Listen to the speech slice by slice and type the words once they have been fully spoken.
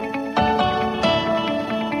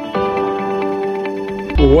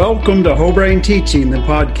Welcome to Whole Brain Teaching, the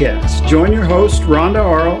podcast. Join your hosts, Rhonda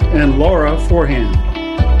Arl and Laura Forehand.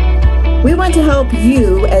 We want to help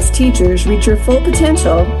you as teachers reach your full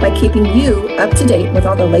potential by keeping you up to date with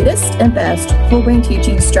all the latest and best whole brain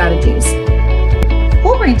teaching strategies.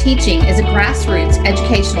 Whole Brain Teaching is a grassroots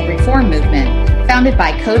educational reform movement founded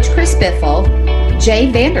by Coach Chris Biffle, Jay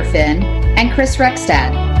Vanderfin, and Chris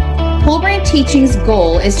Rekstad. Whole Brain Teaching's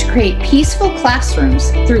goal is to create peaceful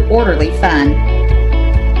classrooms through orderly fun.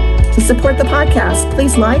 To support the podcast,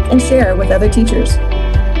 please like and share with other teachers.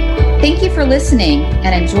 Thank you for listening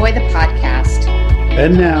and enjoy the podcast.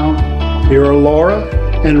 And now, here are Laura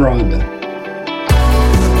and Rhonda.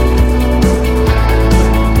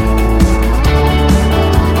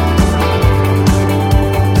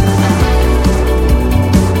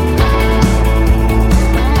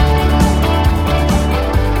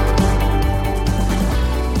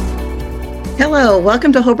 Hello,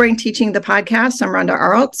 welcome to Whole Brain Teaching, the podcast. I'm Rhonda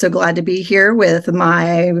Arlt. So glad to be here with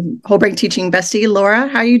my Whole Brain Teaching bestie, Laura.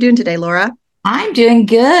 How are you doing today, Laura? I'm doing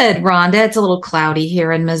good, Rhonda. It's a little cloudy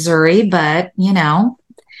here in Missouri, but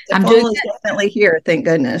I'm doing good. Definitely here. Thank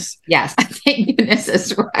goodness. Yes, thank goodness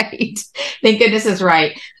is right. Thank goodness is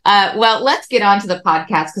right. Well, let's get on to the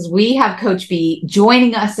podcast because we have Coach B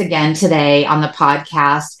joining us again today on the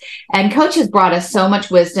podcast. And Coach has brought us so much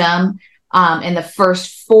wisdom in the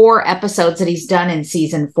first 4 episodes that he's done in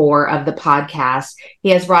season 4 of the podcast.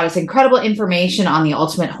 He has brought us incredible information on the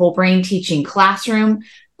ultimate whole brain teaching classroom,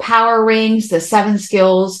 power rings, the 7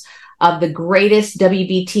 skills of the greatest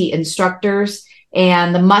WBT instructors,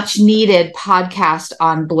 and the much needed podcast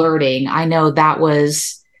on blurting. I know that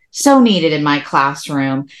was so needed in my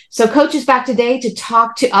classroom. So Coach is back today to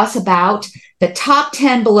talk to us about the top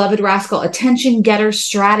 10 beloved Rascal attention getter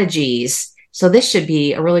strategies. So this should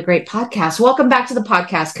be a really great podcast. Welcome back to the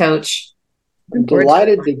podcast, Coach. I'm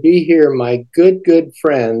delighted to be here, my good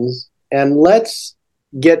friends. And let's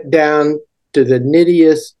get down to the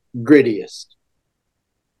nittiest grittiest.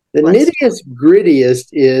 The nittiest grittiest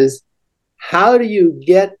is, how do you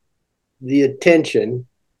get the attention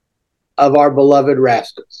of our beloved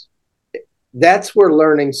rascals? That's where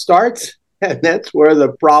learning starts, and that's where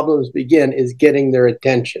the problems begin, is getting their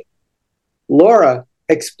attention. Laura,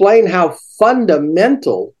 explain how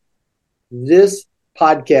fundamental this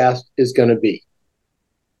podcast is going to be.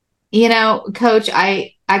 Coach,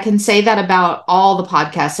 I can say that about all the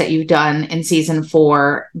podcasts that you've done in season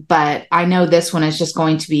 4, but I know this one is just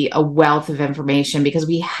going to be a wealth of information because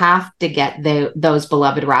we have to get those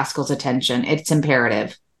beloved rascals' attention. It's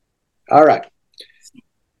imperative. All right.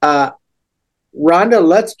 Rhonda,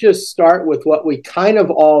 let's just start with what we kind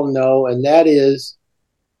of all know, and that is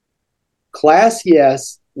class,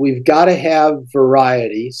 yes, we've got to have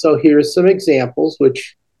variety. So here's some examples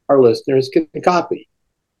which our listeners can copy.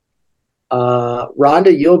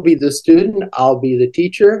 Rhonda, you'll be the student. I'll be the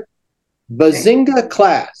teacher. Bazinga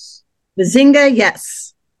class. Bazinga,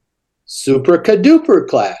 yes. Super Kaduper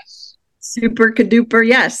class. Super Kaduper,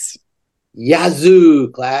 yes. Yazoo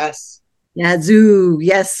class. Yazoo,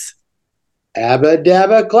 yes. Abba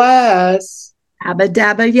Dabba class. Abba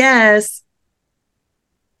Dabba, yes.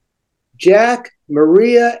 Jack,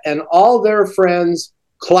 Maria, and all their friends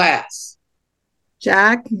class.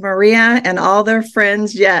 Jack, Maria, and all their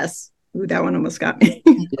friends, yes. Ooh, that one almost got me.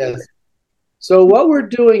 Yes. So what we're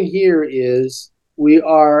doing here is we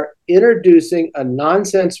are introducing a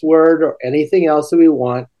nonsense word or anything else that we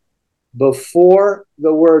want before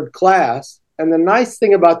the word class. And the nice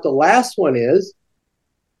thing about the last one is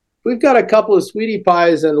we've got a couple of sweetie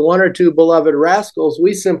pies and 1 or 2 beloved rascals.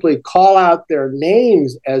 We simply call out their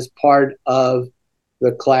names as part of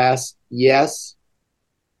the class, yes.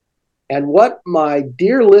 And what my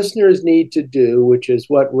dear listeners need to do, which is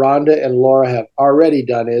what Rhonda and Laura have already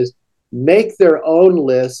done, is make their own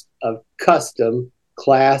list of custom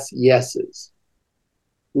class yeses.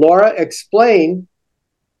 Laura, explain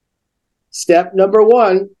step number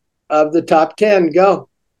 1 of the top 10. Go.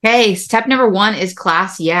 Okay, step number 1 is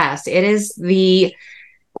class yes. It is the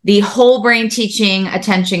whole brain teaching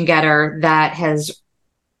attention getter that has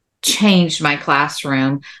changed my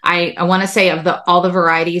classroom. I want to say of all the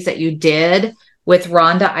varieties that you did with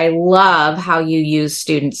Rhonda, I love how you use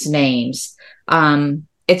students' names.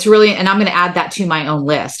 It's really, and I'm going to add that to my own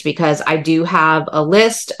list because I do have a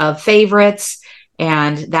list of favorites,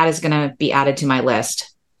 and that is going to be added to my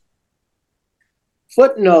list.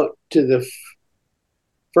 Footnote to the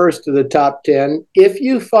first of the top 10. If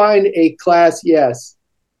you find a class yes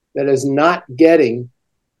that is not getting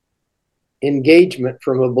engagement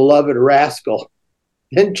from a beloved rascal,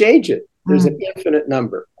 then change it. There's an infinite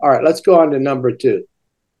number. All right, let's go on to number 2.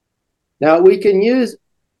 Now, we can use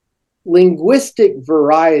linguistic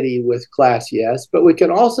variety with class yes, but we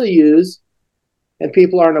can also use, and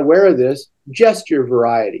people aren't aware of this, gesture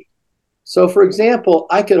variety. So, for example,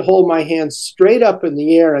 I could hold my hands straight up in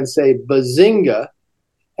the air and say bazinga,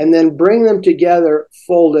 and then bring them together,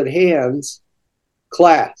 folded hands,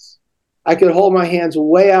 class. I could hold my hands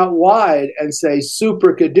way out wide and say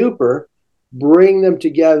super-caduper, bring them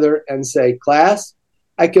together and say class.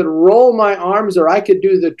 I could roll my arms, or I could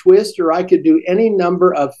do the twist, or I could do any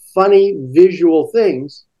number of funny visual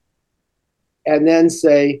things and then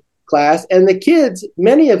say class. And the kids,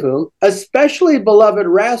 many of whom, especially beloved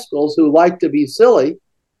rascals who like to be silly,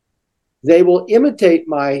 they will imitate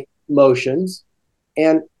my motions,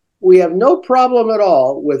 and we have no problem at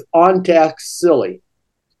all with on-task silly.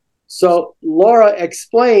 So Laura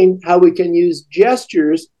explained how we can use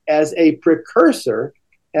gestures as a precursor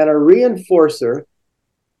and a reinforcer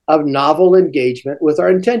of novel engagement with our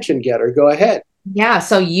intention getter. Go ahead. Yeah.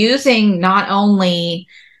 So using not only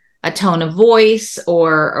a tone of voice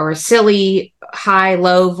or a silly high,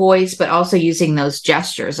 low voice, but also using those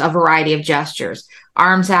gestures, a variety of gestures,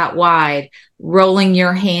 arms out wide, rolling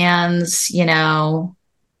your hands,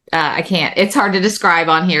 I can't, it's hard to describe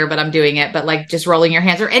on here, but I'm doing it, but like just rolling your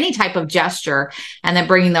hands or any type of gesture, and then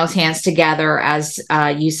bringing those hands together as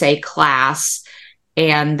you say class.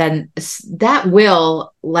 And then that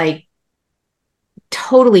will like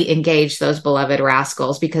totally engage those beloved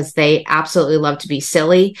rascals, because they absolutely love to be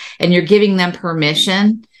silly, and you're giving them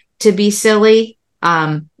permission to be silly.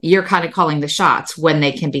 You're kind of calling the shots when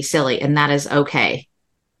they can be silly, and that is okay.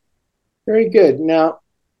 Very good. Now,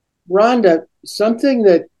 Rhonda, something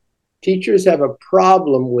that teachers have a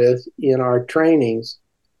problem with in our trainings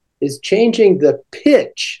is changing the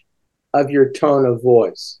pitch of your tone of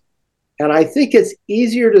voice. And I think it's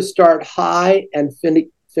easier to start high and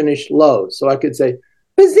finish low. So I could say,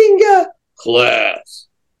 bazinga, class.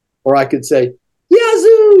 Or I could say,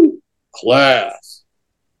 yazoo, class.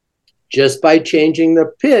 Just by changing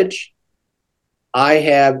the pitch, I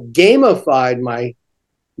have gamified my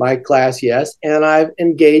class yes, and I've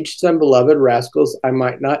engaged some beloved rascals I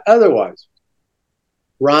might not otherwise.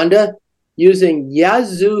 Rhonda, using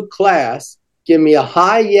yazoo class, give me a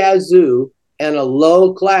high yazoo and a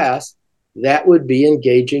low class. That would be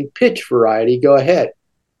engaging pitch variety. Go ahead.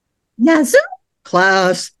 Yazoo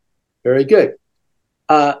class. Very good.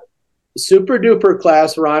 Super duper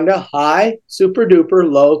class, Rhonda. High, super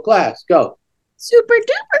duper, low class. Go. Super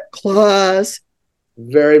duper class.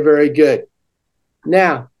 Very, very good.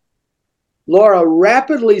 Now, Laura,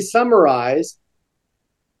 rapidly summarize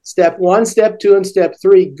step 1, step 2, and step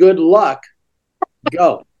 3. Good luck.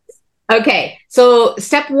 Go. Okay. So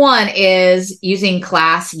step 1 is using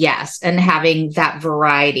class yes and having that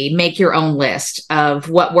variety. Make your own list of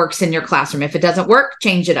what works in your classroom. If it doesn't work,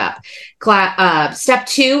 change it up. Step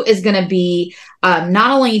 2 is going to be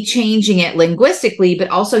not only changing it linguistically, but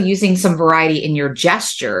also using some variety in your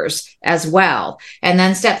gestures as well. And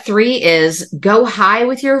then step 3 is go high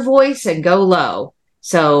with your voice and go low.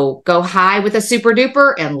 So go high with a super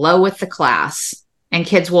duper and low with the class. And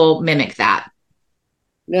kids will mimic that.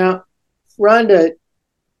 Now, Rhonda,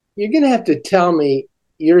 you're going to have to tell me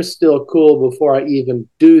you're still cool before I even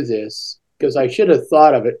do this, because I should have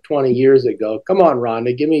thought of it 20 years ago. Come on,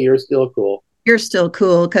 Rhonda, give me you're still cool. You're still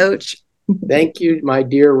cool, Coach. Thank you, my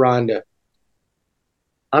dear Rhonda.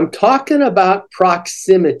 I'm talking about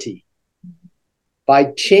proximity.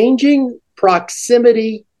 By changing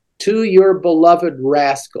proximity to your beloved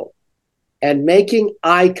rascal and making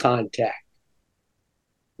eye contact,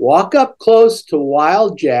 walk up close to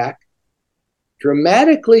Wild Jack,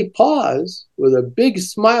 dramatically pause with a big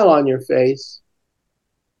smile on your face,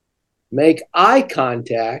 make eye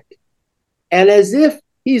contact, and as if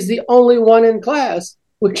he's the only one in class,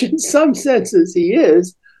 which in some senses he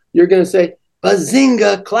is, you're going to say,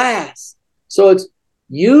 bazinga class. So it's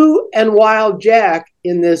you and Wild Jack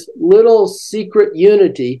in this little secret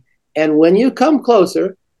unity. And when you come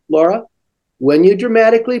closer, Laura, when you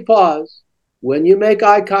dramatically pause, when you make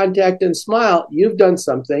eye contact and smile, you've done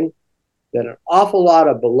something that an awful lot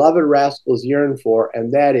of beloved rascals yearn for,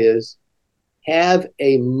 and that is have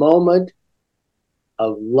a moment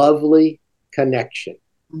of lovely connection.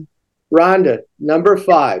 Rhonda, number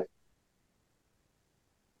 5.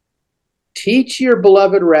 Teach your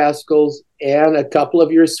beloved rascals and a couple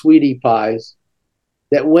of your sweetie pies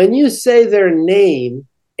that when you say their name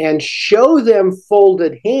and show them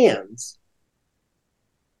folded hands,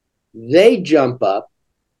 they jump up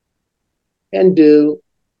and do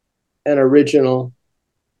an original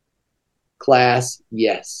class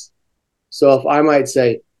yes. So if I might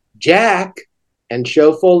say, Jack, and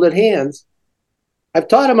show folded hands, I've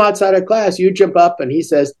taught him outside of class, you jump up and he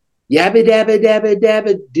says, Yabba dabba dabba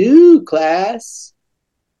dabba do, class.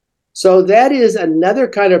 So that is another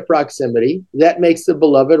kind of proximity that makes the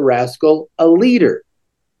beloved rascal a leader.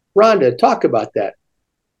 Rhonda, talk about that.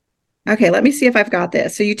 Okay, let me see if I've got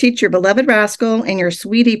this. So you teach your beloved rascal and your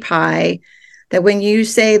sweetie pie that when you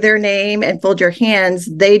say their name and fold your hands,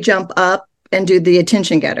 they jump up and do the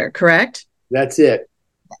attention getter, correct? That's it.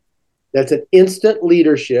 That's an instant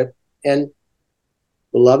leadership. And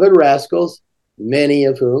beloved rascals, many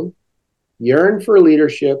of whom yearn for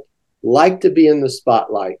leadership, like to be in the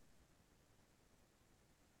spotlight.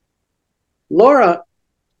 Laura,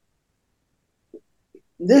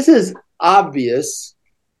 this is obvious,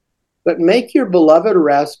 but make your beloved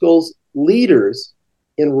rascals leaders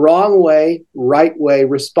in wrong way, right way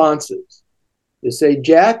responses. You say,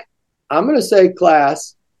 Jack, I'm going to say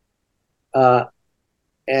class,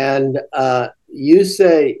 and you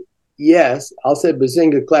say yes. I'll say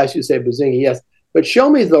bazinga class, you say bazinga yes. But show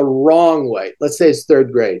me the wrong way. Let's say it's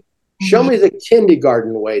third grade. Show me the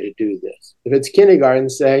kindergarten way to do this. If it's kindergarten,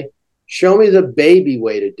 say, show me the baby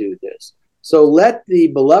way to do this. So let the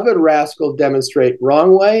beloved rascal demonstrate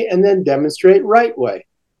wrong way and then demonstrate right way,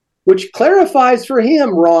 which clarifies for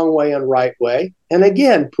him wrong way and right way, and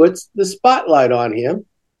again, puts the spotlight on him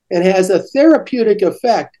and has a therapeutic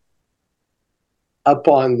effect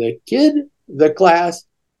upon the kid, the class,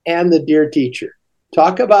 and the dear teacher.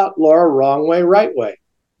 Talk about, Laura, wrong way, right way.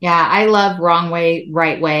 Yeah, I love wrong way,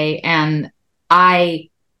 right way. And I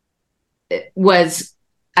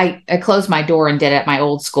closed my door and did it at my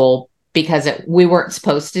old school because we weren't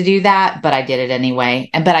supposed to do that, but I did it anyway.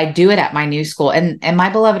 But I do it at my new school. And my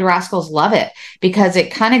beloved rascals love it because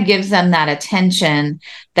it kind of gives them that attention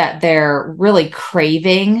that they're really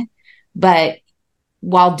craving. But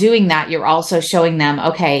while doing that, you're also showing them,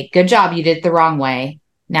 okay, good job. You did it the wrong way.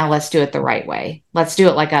 Now let's do it the right way. Let's do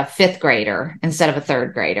it like a fifth grader instead of a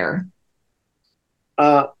third grader.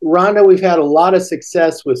 Rhonda, we've had a lot of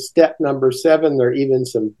success with step number 7. There are even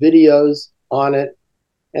some videos on it.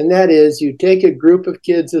 And that is, you take a group of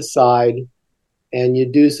kids aside and you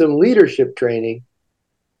do some leadership training.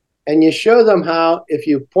 And you show them how, if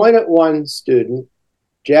you point at one student,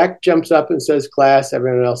 Jack jumps up and says, class,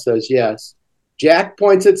 everyone else says yes. Jack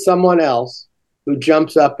points at someone else who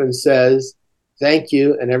jumps up and says, thank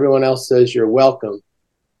you, and everyone else says you're welcome.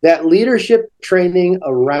 That leadership training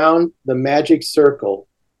around the magic circle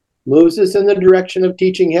moves us in the direction of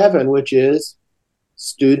teaching heaven, which is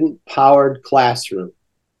student-powered classroom.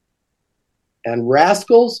 And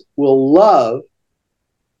rascals will love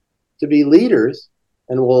to be leaders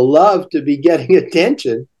and will love to be getting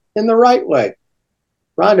attention in the right way.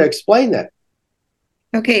 Rhonda, explain that.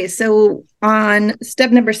 Okay, so on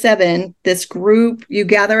step number 7, this group, you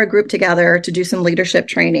gather a group together to do some leadership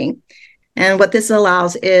training. And what this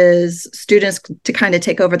allows is students to kind of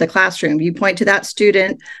take over the classroom. You point to that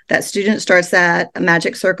student starts that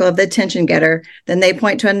magic circle of the attention getter. Then they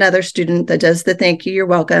point to another student that does the thank you, you're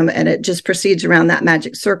welcome. And it just proceeds around that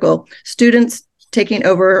magic circle. Students taking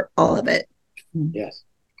over all of it. Yes.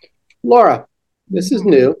 Laura, this is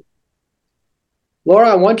new. Laura,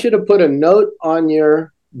 I want you to put a note on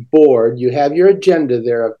your board. You have your agenda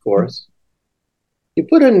there, of course. You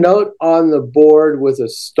put a note on the board with a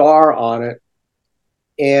star on it,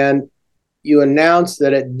 and you announce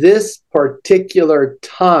that at this particular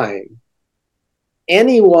time,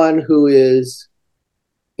 anyone who is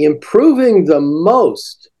improving the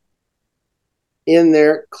most in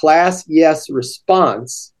their class yes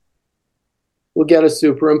response will get a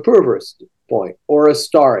super improver point or a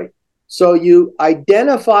starry. So you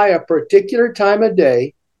identify a particular time of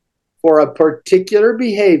day for a particular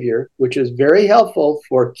behavior, which is very helpful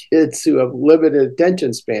for kids who have limited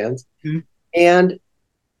attention spans. Mm-hmm. And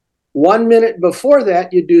 1 minute before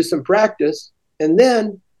that, you do some practice. And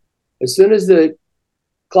then as soon as the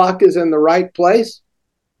clock is in the right place,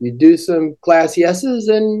 you do some class yeses.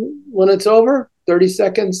 And when it's over, 30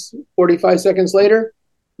 seconds, 45 seconds later,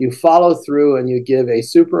 you follow through and you give a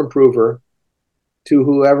super improver to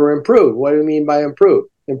whoever improved. What do you mean by improved?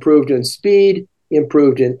 Improved in speed,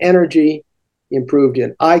 improved in energy, improved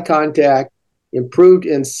in eye contact, improved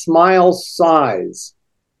in smile size.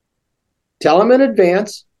 Tell them in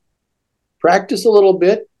advance, practice a little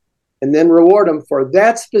bit, and then reward them for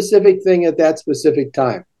that specific thing at that specific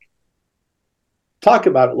time. Talk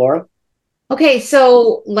about it, Laura. Okay,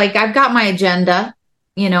 so like I've got my agenda,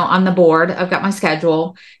 on the board. I've got my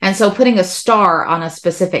schedule. And so putting a star on a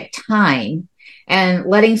specific time and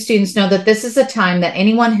letting students know that this is a time that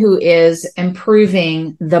anyone who is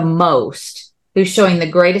improving the most, who's showing the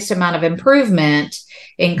greatest amount of improvement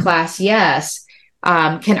in class, yes,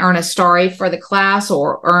 can earn a star for the class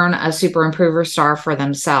or earn a super improver star for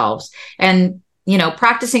themselves. And,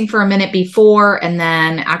 practicing for a minute before and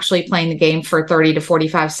then actually playing the game for 30 to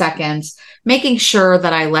 45 seconds, making sure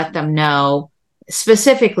that I let them know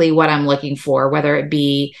specifically what I'm looking for, whether it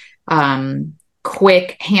be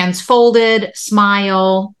quick hands folded,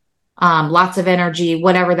 smile, lots of energy,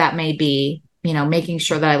 whatever that may be, making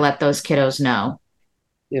sure that I let those kiddos know.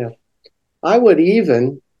 Yeah. I would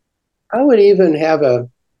even have a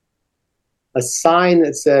sign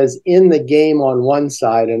that says in the game on one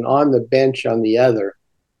side and on the bench on the other.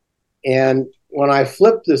 And when I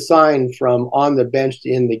flipped the sign from on the bench to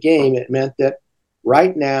in the game, it meant that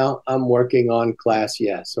right now I'm working on class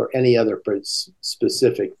yes or any other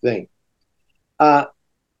specific thing.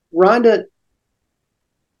 Rhonda,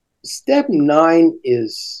 step 9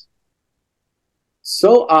 is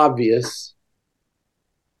so obvious,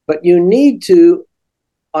 but you need to,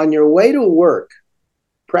 on your way to work,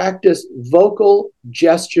 practice vocal,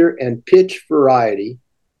 gesture, and pitch variety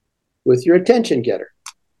with your attention getter.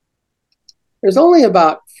 There's only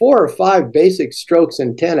about 4 or 5 basic strokes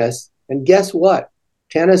in tennis, and guess what?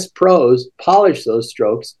 Tennis pros polish those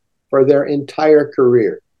strokes for their entire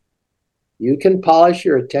career. You can polish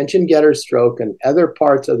your attention getter stroke and other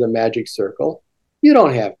parts of the magic circle. You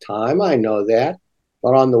don't have time, I know that,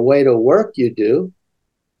 but on the way to work you do,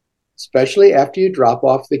 especially after you drop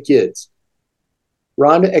off the kids.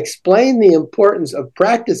 Rhonda, explain the importance of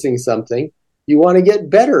practicing something you want to get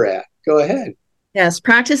better at. Go ahead. Yes,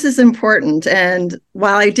 practice is important. And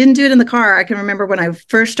while I didn't do it in the car, I can remember when I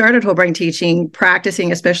first started whole brain teaching,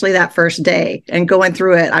 practicing, especially that first day and going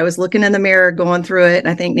through it. I was looking in the mirror, going through it. And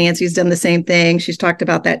I think Nancy's done the same thing. She's talked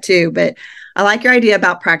about that too. But I like your idea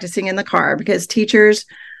about practicing in the car because teachers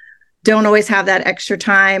don't always have that extra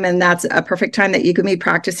time. And that's a perfect time that you can be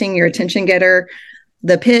practicing your attention getter,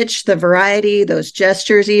 the pitch, the variety, those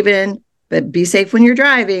gestures even, but be safe when you're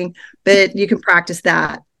driving, but you can practice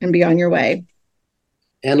that and be on your way.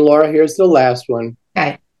 And Laura, here's the last one.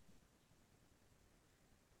 Okay.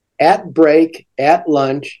 At break, at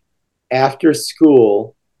lunch, after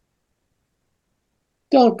school,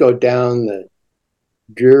 don't go down the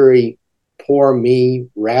dreary, poor me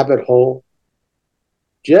rabbit hole.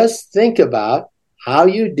 Just think about how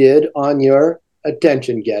you did on your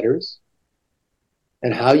attention getters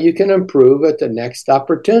and how you can improve at the next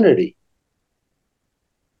opportunity.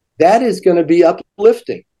 That is going to be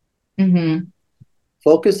uplifting. Mm-hmm.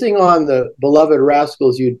 Focusing on the beloved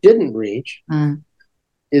rascals you didn't reach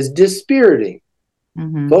is dispiriting.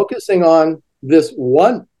 Mm-hmm. Focusing on this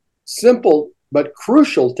one simple but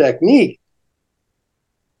crucial technique.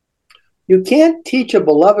 You can't teach a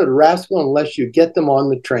beloved rascal unless you get them on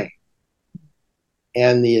the train.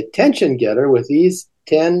 And the attention getter with these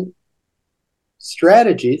 10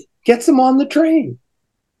 strategies gets them on the train.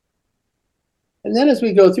 And then as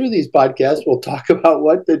we go through these podcasts, we'll talk about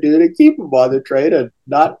what to do to keep them on the train and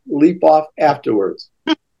not leap off afterwards.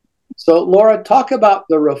 So, Laura, talk about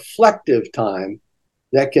the reflective time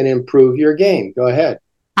that can improve your game. Go ahead.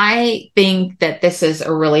 I think that this is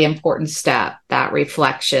a really important step, that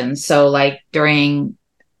reflection. So like during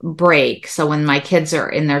break, so when my kids are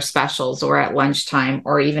in their specials or at lunchtime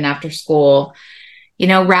or even after school,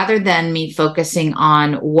 rather than me focusing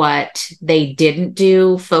on what they didn't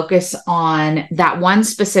do, focus on that one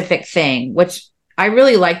specific thing, which I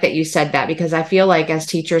really like that you said that because I feel like as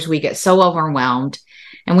teachers, we get so overwhelmed.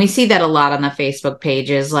 And we see that a lot on the Facebook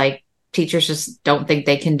pages, like teachers just don't think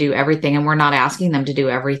they can do everything and we're not asking them to do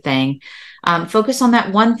everything. Focus on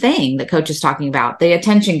that one thing that coach is talking about, the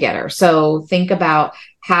attention getter. So think about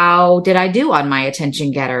how did I do on my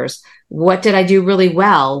attention getters? What did I do really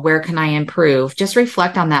well? Where can I improve? Just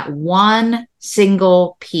reflect on that one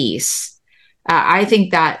single piece. I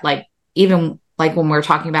think that even when we're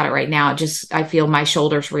talking about it right now, I feel my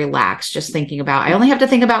shoulders relax just thinking about, I only have to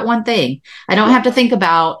think about one thing. I don't have to think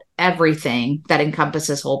about everything that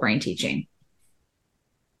encompasses whole brain teaching.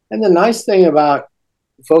 And the nice thing about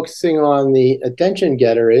focusing on the attention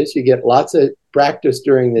getter is you get lots of practice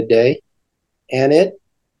during the day and it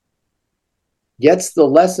gets the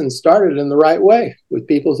lesson started in the right way with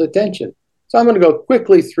people's attention. So I'm going to go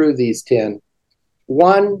quickly through these 10.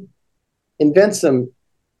 1, invent some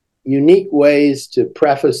unique ways to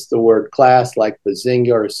preface the word class like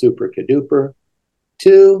bazinga or super-caduper.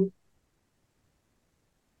 2,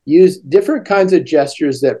 use different kinds of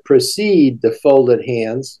gestures that precede the folded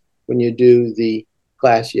hands when you do the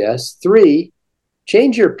class yes. 3,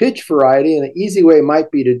 change your pitch variety, and an easy way might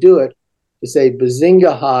be to do it to say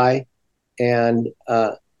bazinga high and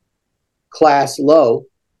class low.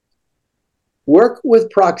 Work with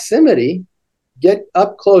proximity. Get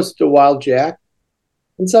up close to Wild Jack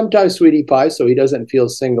and sometimes sweetie pie, so he doesn't feel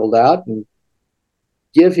singled out, and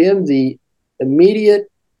give him the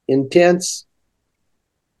immediate, intense,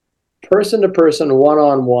 person-to-person,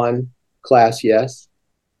 one-on-one class yes.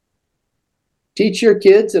 Teach your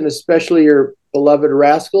kids, and especially your beloved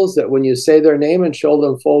rascals, that when you say their name and show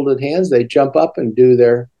them folded hands, they jump up and do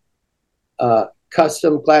their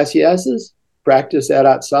custom class yeses. Practice that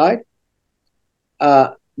outside.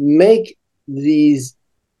 Make these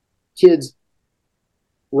kids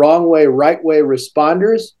wrong way, right way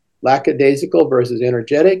responders, lackadaisical versus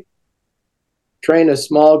energetic. Train a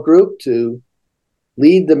small group to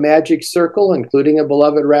lead the magic circle, including a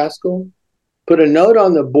beloved rascal. Put a note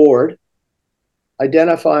on the board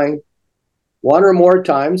identifying one or more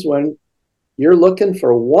times when you're looking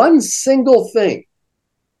for one single thing.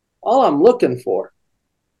 All I'm looking for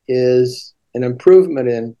is an improvement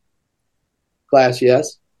in class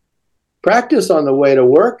yes. Practice on the way to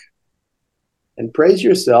work and praise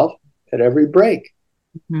yourself at every break.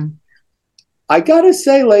 Mm-hmm. I gotta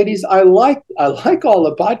say, ladies, I like all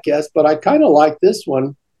the podcasts, but I kind of like this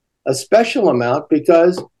one a special amount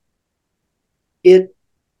because it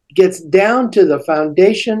gets down to the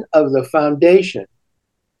foundation of the foundation,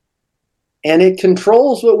 and it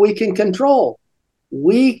controls what we can control.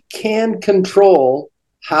 We can control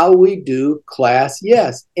how we do class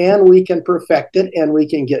yes, and we can perfect it, and we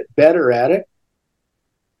can get better at it.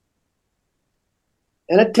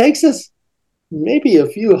 And it takes us maybe a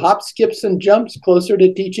few hops, skips, and jumps closer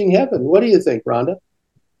to teaching heaven. What do you think, Rhonda?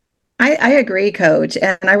 I agree, Coach.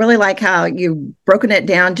 And I really like how you've broken it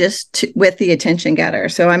down with the attention getter.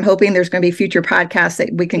 So I'm hoping there's going to be future podcasts that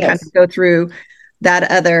we can kind of go through that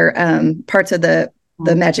other parts of the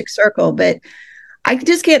magic circle. But I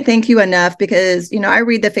just can't thank you enough because, I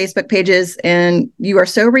read the Facebook pages and you are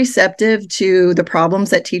so receptive to the problems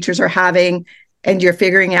that teachers are having and you're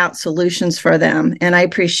figuring out solutions for them. And I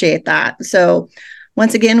appreciate that. So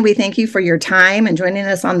once again, we thank you for your time and joining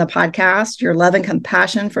us on the podcast. Your love and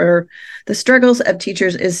compassion for the struggles of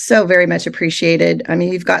teachers is so very much appreciated. I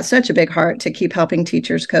mean, you've got such a big heart to keep helping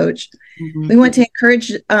teachers, Coach. Mm-hmm. We want to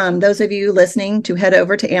encourage those of you listening to head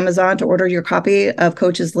over to Amazon to order your copy of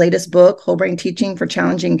Coach's latest book, Whole Brain Teaching for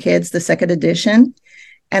Challenging Kids, the second edition.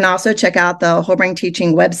 And also check out the Whole Brain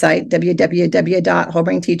Teaching website,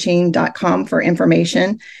 www.wholebrainteaching.com, for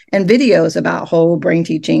information and videos about whole brain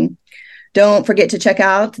teaching. Don't forget to check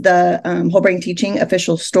out the Whole Brain Teaching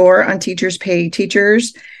official store on Teachers Pay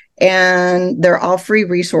Teachers, and they're all free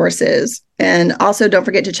resources. And also don't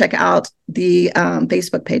forget to check out the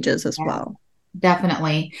Facebook pages as well.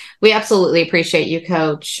 Definitely. We absolutely appreciate you,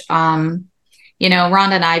 Coach. Rhonda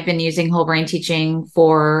and I have been using Whole Brain Teaching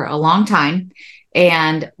for a long time,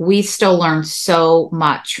 and we still learn so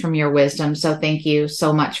much from your wisdom. So thank you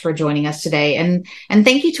so much for joining us today. And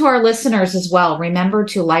thank you to our listeners as well. Remember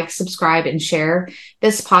to like, subscribe, and share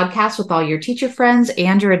this podcast with all your teacher friends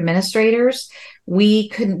and your administrators. We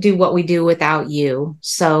couldn't do what we do without you.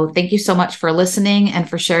 So thank you so much for listening and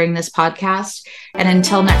for sharing this podcast. And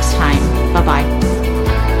until next time, bye-bye.